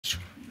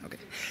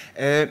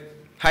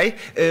Hi,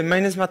 my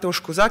name is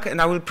Mateusz Kuzak, and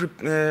I will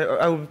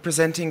be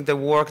presenting the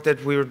work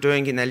that we're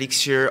doing in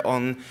ELIXIR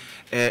on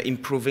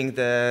improving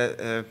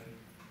the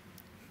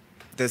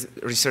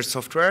research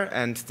software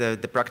and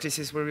the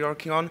practices we're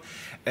working on.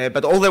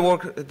 But all the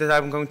work that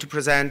I'm going to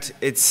present,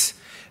 it's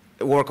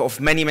work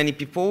of many, many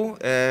people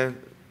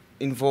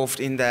involved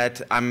in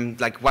that. I'm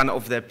like one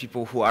of the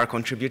people who are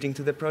contributing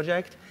to the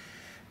project.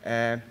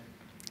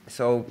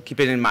 So keep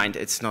it in mind,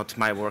 it's not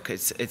my work,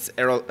 it's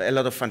a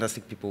lot of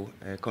fantastic people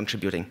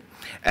contributing,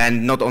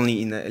 and not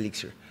only in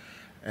ELIXIR.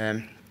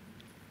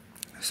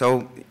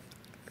 So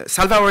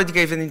Salva already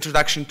gave an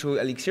introduction to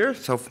ELIXIR,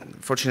 so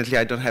fortunately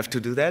I don't have to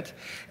do that.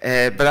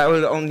 But I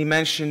will only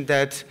mention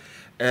that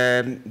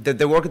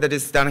the work that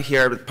is done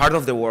here, part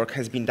of the work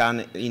has been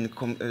done in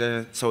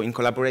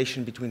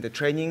collaboration between the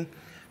training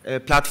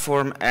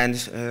platform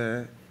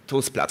and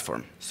tools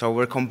platform. So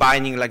we're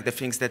combining like the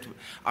things that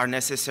are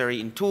necessary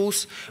in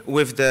tools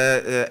with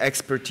the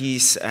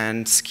expertise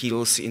and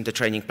skills in the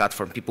training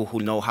platform, people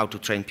who know how to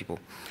train people.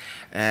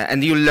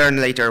 And you'll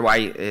learn later why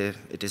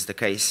it is the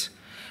case.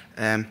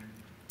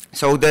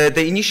 So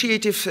the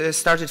initiative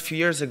started a few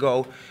years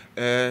ago.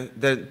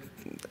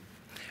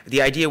 The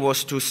idea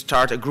was to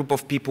start a group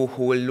of people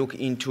who will look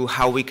into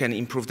how we can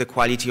improve the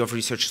quality of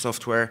research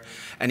software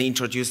and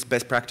introduce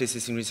best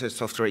practices in research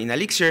software in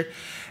ELIXIR.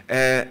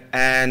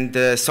 And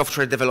the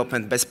software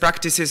development best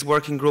practices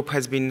working group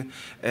has been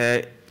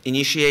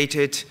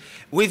initiated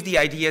with the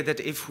idea that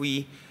if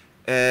we,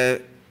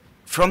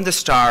 from the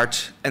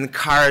start,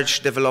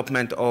 encourage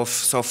development of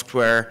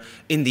software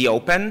in the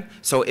open,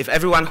 so if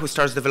everyone who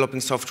starts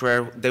developing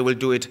software, they will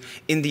do it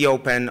in the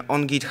open,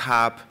 on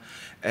GitHub,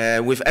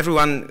 with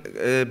everyone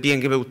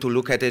being able to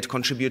look at it,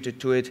 contribute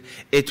to it,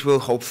 it will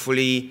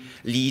hopefully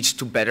lead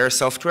to better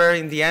software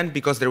in the end,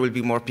 because there will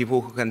be more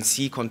people who can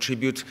see,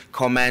 contribute,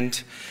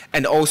 comment,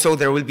 and also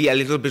there will be a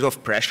little bit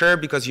of pressure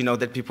because you know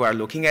that people are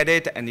looking at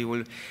it and you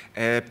will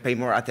pay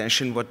more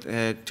attention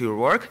to your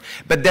work.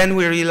 But then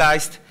we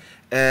realized,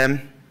 no,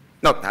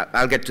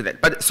 I'll get to that.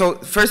 But so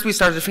first we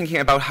started thinking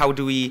about how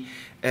do we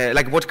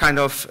like what kind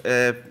of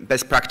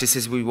best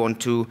practices we want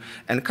to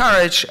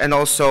encourage, and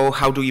also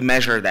how do we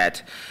measure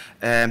that.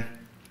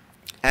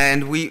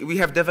 And we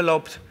have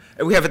developed,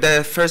 we have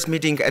the first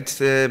meeting at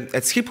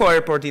Schiphol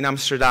Airport in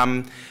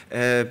Amsterdam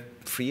 3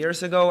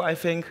 years ago, I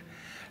think.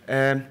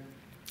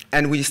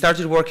 And we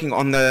started working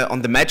on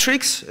the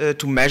metrics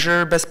to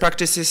measure best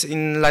practices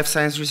in life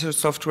science research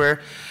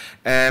software.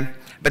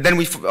 But then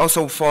we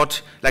also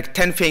thought, like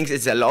 10 things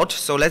is a lot,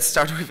 so let's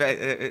start with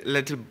a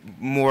little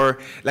more,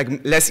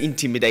 like less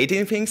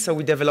intimidating things. So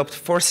we developed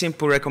 4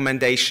 simple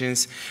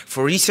recommendations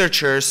for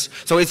researchers.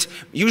 So it's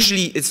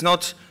usually, it's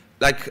not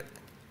like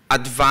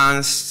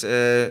advanced,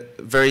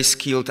 very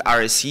skilled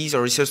RSEs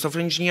or research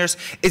software engineers.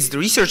 It's the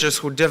researchers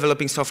who are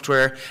developing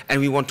software,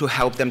 and we want to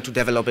help them to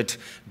develop it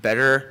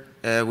better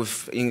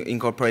with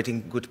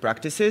incorporating good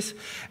practices.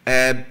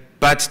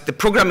 But the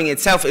programming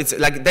itself, it's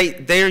like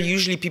they're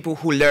usually people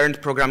who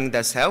learned programming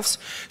themselves,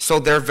 so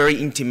they're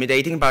very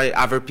intimidating by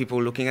other people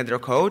looking at their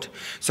code.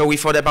 So we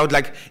thought about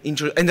like,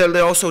 and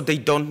also they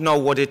don't know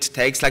what it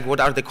takes, like what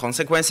are the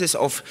consequences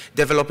of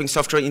developing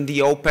software in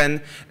the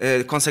open,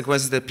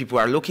 consequences that people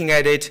are looking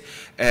at it,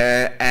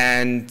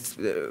 and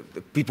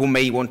people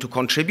may want to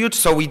contribute.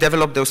 So we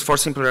developed those 4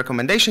 simple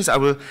recommendations. I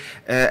will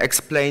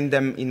explain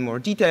them in more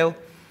detail.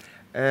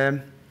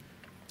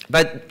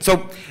 But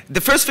so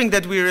the first thing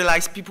that we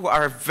realized, people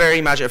are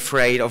very much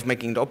afraid of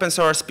making it open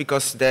source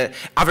because the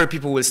other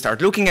people will start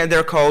looking at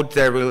their code,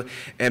 they will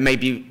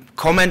maybe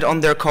comment on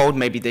their code,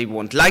 maybe they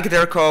won't like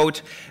their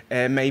code,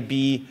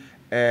 maybe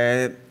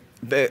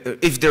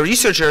if they're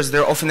researchers,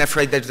 they're often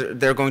afraid that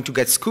they're going to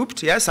get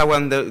scooped. Yeah?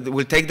 Someone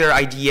will take their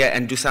idea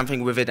and do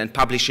something with it and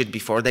publish it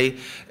before they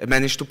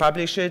manage to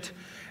publish it.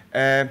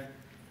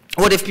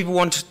 What if people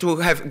want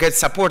to get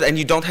support and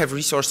you don't have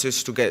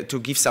resources to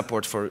give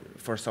support for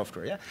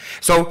software? Yeah?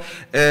 So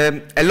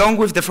along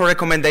with the 4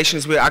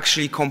 recommendations, we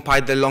actually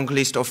compiled the long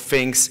list of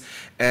things,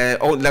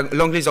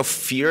 long list of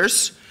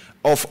fears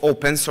of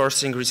open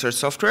sourcing research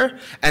software,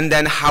 and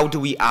then how do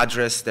we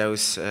address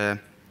those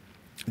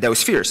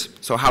fears?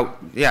 So how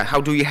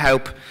do we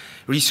help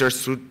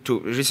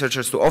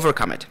researchers to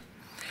overcome it?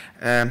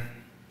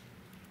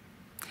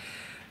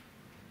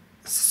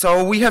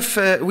 So we have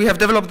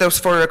developed those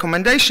 4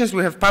 recommendations.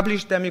 We have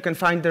published them. You can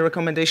find the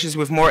recommendations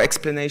with more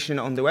explanation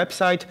on the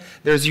website.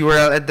 There's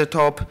URL at the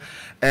top,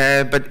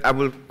 but I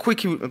will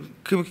quickly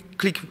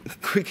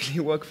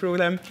walk through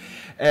them.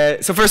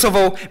 So first of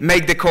all,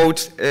 make the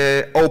code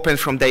open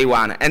from day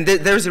one. And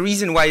there's a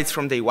reason why it's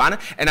from day one.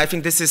 And I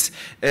think this is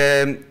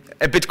a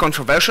bit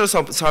controversial.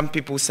 So some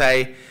people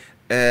say,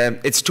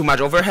 it's too much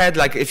overhead,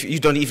 like if you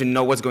don't even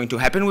know what's going to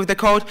happen with the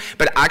code.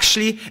 But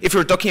actually, if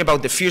you're talking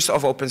about the fears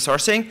of open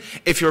sourcing,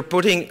 if you're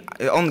putting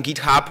on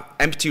GitHub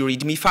empty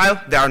README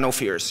file, there are no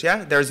fears.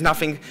 Yeah, there's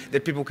nothing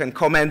that people can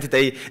comment.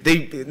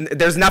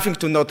 There's nothing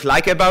to not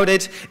like about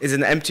it. It's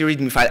an empty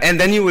README file, and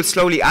then you will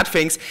slowly add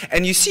things,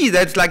 and you see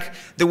that like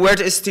the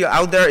word is still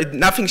out there.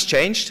 Nothing's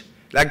changed.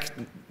 Like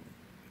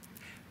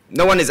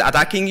no one is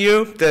attacking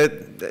you,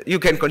 you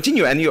can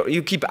continue and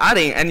you keep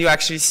adding and you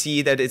actually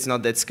see that it's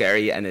not that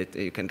scary and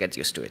you can get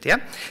used to it, yeah?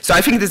 So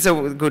I think this is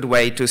a good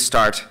way to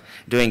start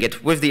doing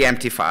it with the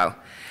empty file.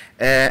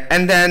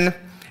 And then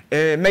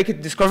make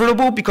it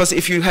discoverable, because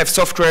if you have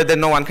software that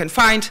no one can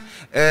find,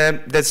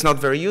 that's not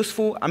very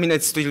useful. I mean,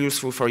 it's still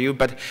useful for you,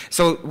 but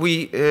so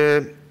we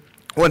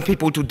want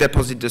people to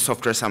deposit the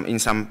software in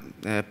some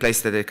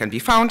place that it can be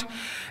found.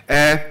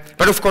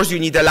 But of course, you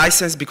need a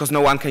license, because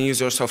no one can use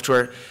your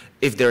software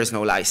if there is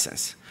no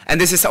license. And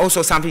this is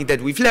also something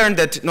that we've learned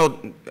that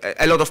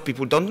a lot of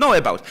people don't know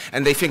about.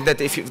 And they think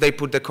that if they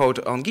put the code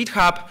on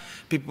GitHub,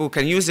 people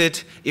can use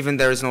it even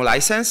there is no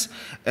license.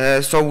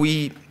 So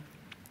we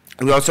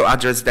also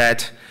address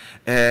that.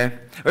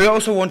 We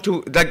also want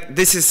to, like,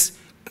 this is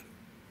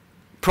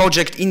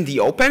project in the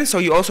open, so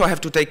you also have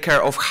to take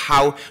care of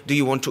how do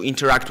you want to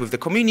interact with the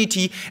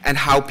community and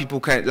how people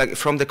can, like,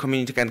 from the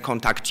community can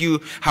contact you,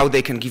 how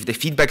they can give the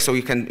feedback, so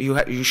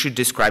you should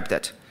describe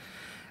that.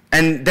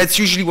 And that's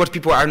usually what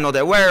people are not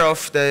aware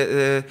of,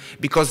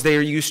 because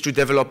they're used to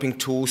developing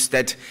tools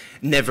that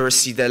never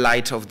see the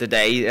light of the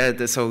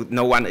day, so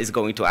no one is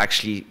going to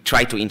actually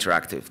try to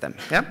interact with them.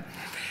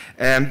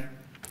 Yeah?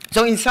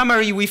 So in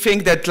summary, we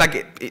think that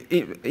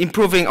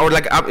improving or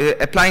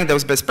applying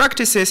those best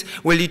practices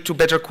will lead to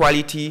better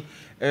quality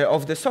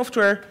of the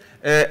software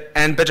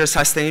and better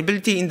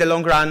sustainability in the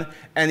long run,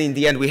 and in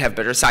the end we have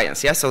better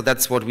science. Yeah, so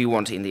that's what we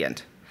want in the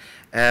end.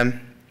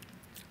 And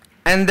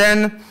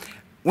then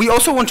we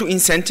also want to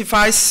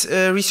incentivize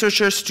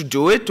researchers to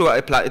do it, to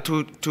apply,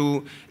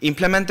 to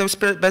implement those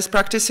best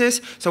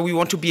practices. So we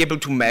want to be able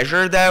to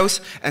measure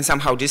those and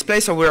somehow display.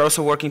 So we're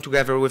also working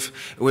together with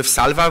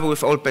Salva,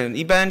 with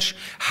OpenEbench.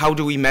 How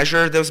do we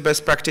measure those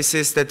best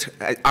practices that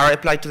are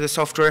applied to the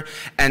software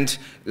and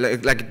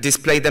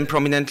display them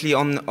prominently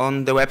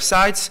on the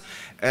websites?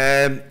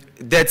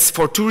 That's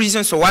for two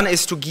reasons. So one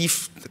is to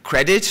give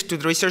credit to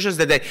the researchers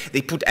that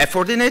they put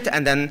effort in it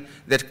and then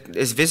that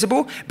is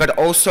visible, but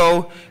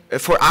also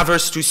for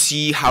others to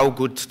see how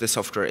good the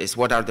software is.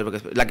 What are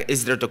the,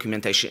 is there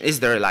documentation? Is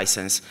there a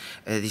license?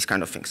 These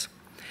kind of things.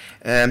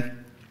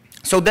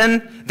 So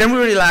then we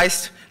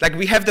realized,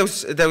 we have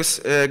those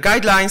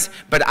guidelines,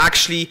 but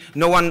actually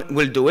no one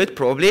will do it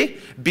probably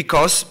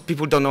because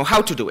people don't know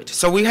how to do it.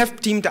 So we have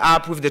teamed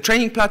up with the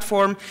training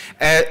platform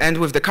and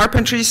with the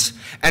carpentries,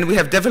 and we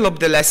have developed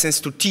the lessons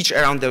to teach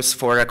around those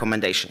 4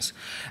 recommendations.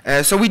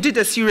 So we did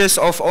a series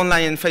of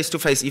online and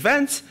face-to-face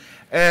events,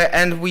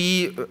 and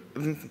we,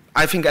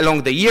 I think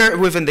within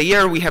the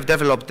year, we have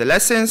developed the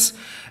lessons.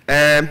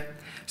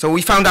 So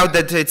we found out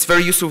that it's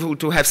very useful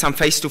to have some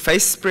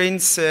face-to-face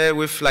sprints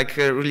with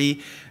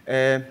really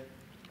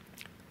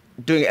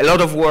doing a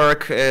lot of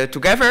work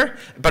together,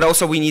 but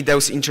also we need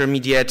those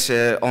intermediate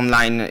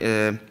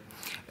online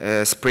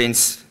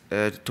sprints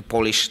to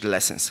polish the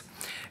lessons.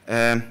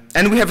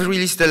 And we have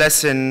released the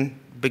lesson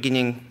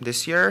beginning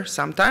this year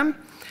sometime.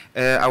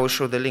 I will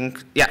show the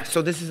link. Yeah,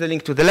 so this is the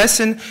link to the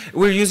lesson.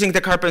 We're using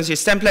the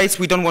carpentries templates.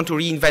 We don't want to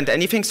reinvent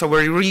anything, so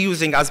we're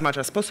reusing as much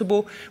as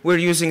possible. We're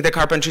using the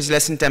carpentries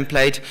lesson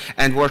template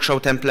and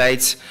workshop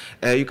templates.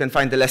 You can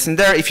find the lesson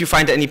there. If you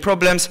find any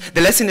problems, the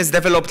lesson is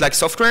developed like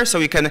software, so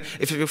you can,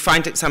 if you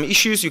find some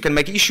issues, you can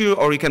make issue,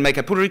 or you can make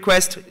a pull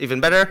request,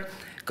 even better,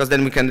 because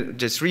then we can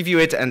just review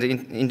it and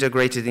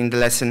integrate it in the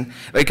lesson.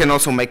 Or you can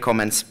also make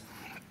comments.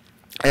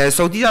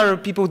 So these are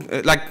people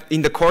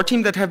in the core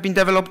team that have been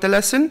developed the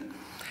lesson.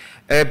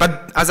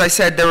 But as I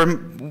said, there were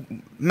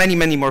many,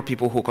 many more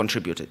people who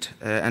contributed,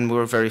 and we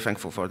were very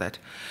thankful for that.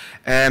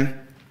 And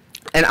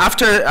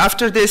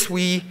after this,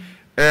 we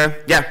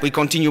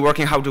continue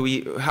working.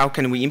 How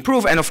can we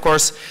improve? And of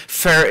course,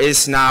 FAIR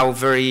is now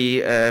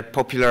very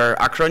popular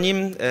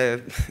acronym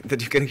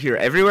that you can hear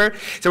everywhere.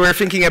 So we're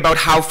thinking about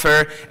how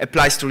FAIR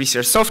applies to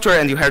research software,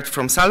 and you heard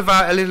from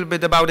Salva a little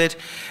bit about it.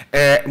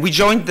 We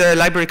joined the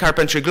Library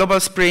Carpentry Global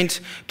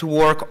Sprint to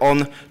work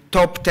on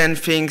top 10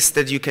 things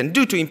that you can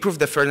do to improve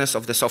the fairness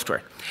of the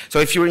software. So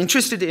if you're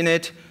interested in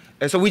it,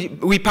 so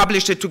we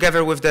published it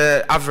together with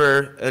the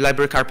other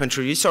library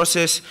carpentry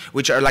resources,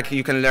 which are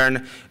you can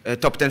learn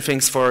top 10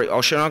 things for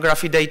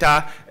oceanography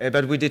data,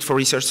 but we did for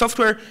research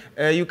software.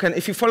 You can,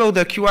 if you follow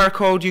the QR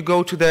code, you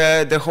go to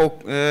the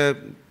whole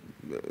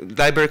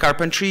library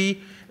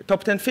carpentry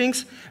top 10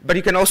 things, but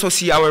you can also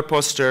see our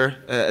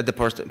poster at the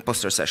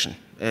poster session,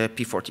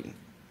 P14,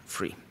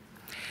 free.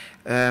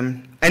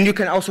 And you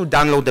can also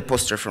download the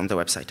poster from the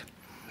website.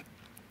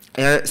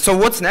 So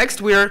what's next?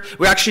 We're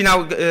actually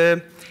now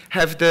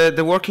have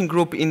the working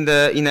group in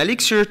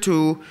ELIXIR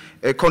to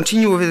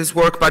continue with this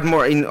work, but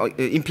more in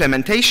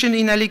implementation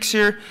in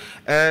ELIXIR.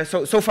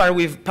 So far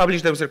we've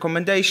published those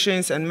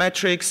recommendations and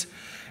metrics.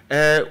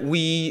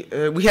 We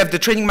have the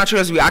training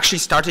materials. We actually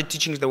started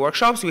teaching the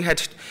workshops. We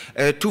had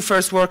 2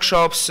 first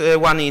workshops,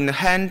 one in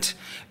Hand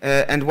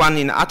and one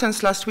in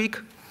Athens last week.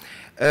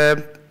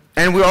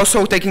 And we're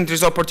also taking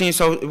this opportunity,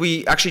 so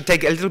we actually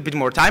take a little bit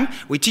more time.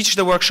 We teach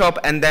the workshop,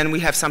 and then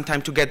we have some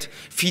time to get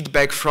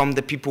feedback from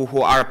the people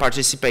who are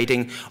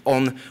participating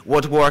on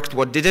what worked,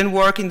 what didn't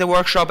work in the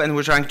workshop, and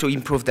we're trying to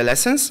improve the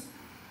lessons.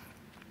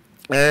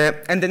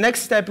 And the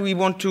next step we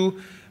want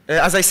to,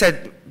 as I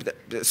said,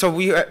 so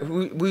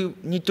we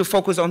need to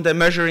focus on the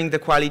measuring the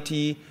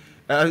quality.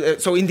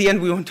 So in the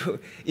end, we want to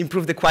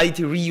improve the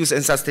quality, reuse,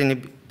 and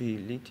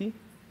sustainability.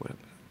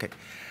 Okay.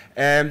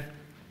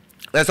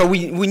 So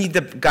we need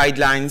the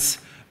guidelines.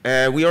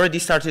 We already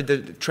started the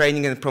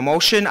training and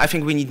promotion. I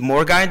think we need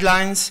more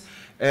guidelines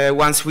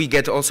once we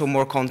get also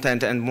more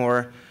content and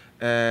more,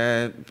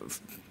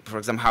 for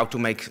example, how to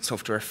make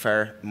software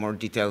fair, more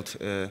detailed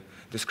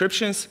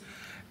descriptions.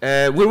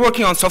 We're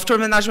working on software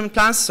management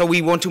plans, so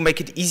we want to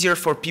make it easier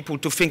for people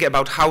to think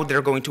about how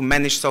they're going to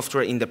manage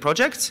software in the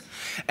projects,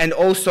 and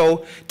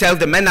also tell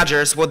the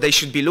managers what they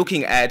should be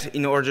looking at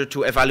in order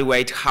to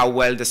evaluate how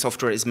well the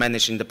software is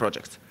managed in the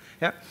project.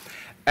 Yeah?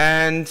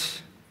 And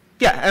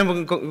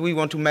we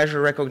want to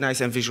measure, recognize,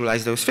 and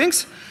visualize those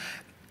things.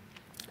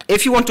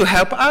 If you want to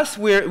help us,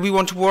 we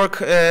want to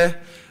work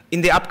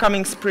in the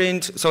upcoming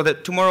sprint, so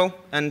that tomorrow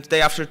and day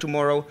after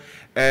tomorrow,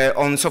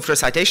 on software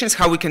citations,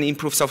 how we can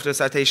improve software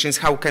citations,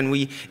 how can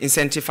we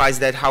incentivize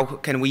that, how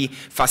can we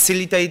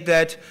facilitate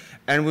that,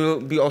 and we'll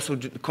be also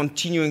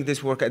continuing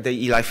this work at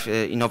the eLife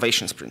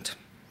Innovation Sprint.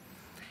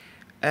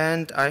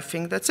 And I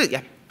think that's it,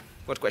 yeah.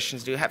 What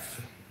questions do you have?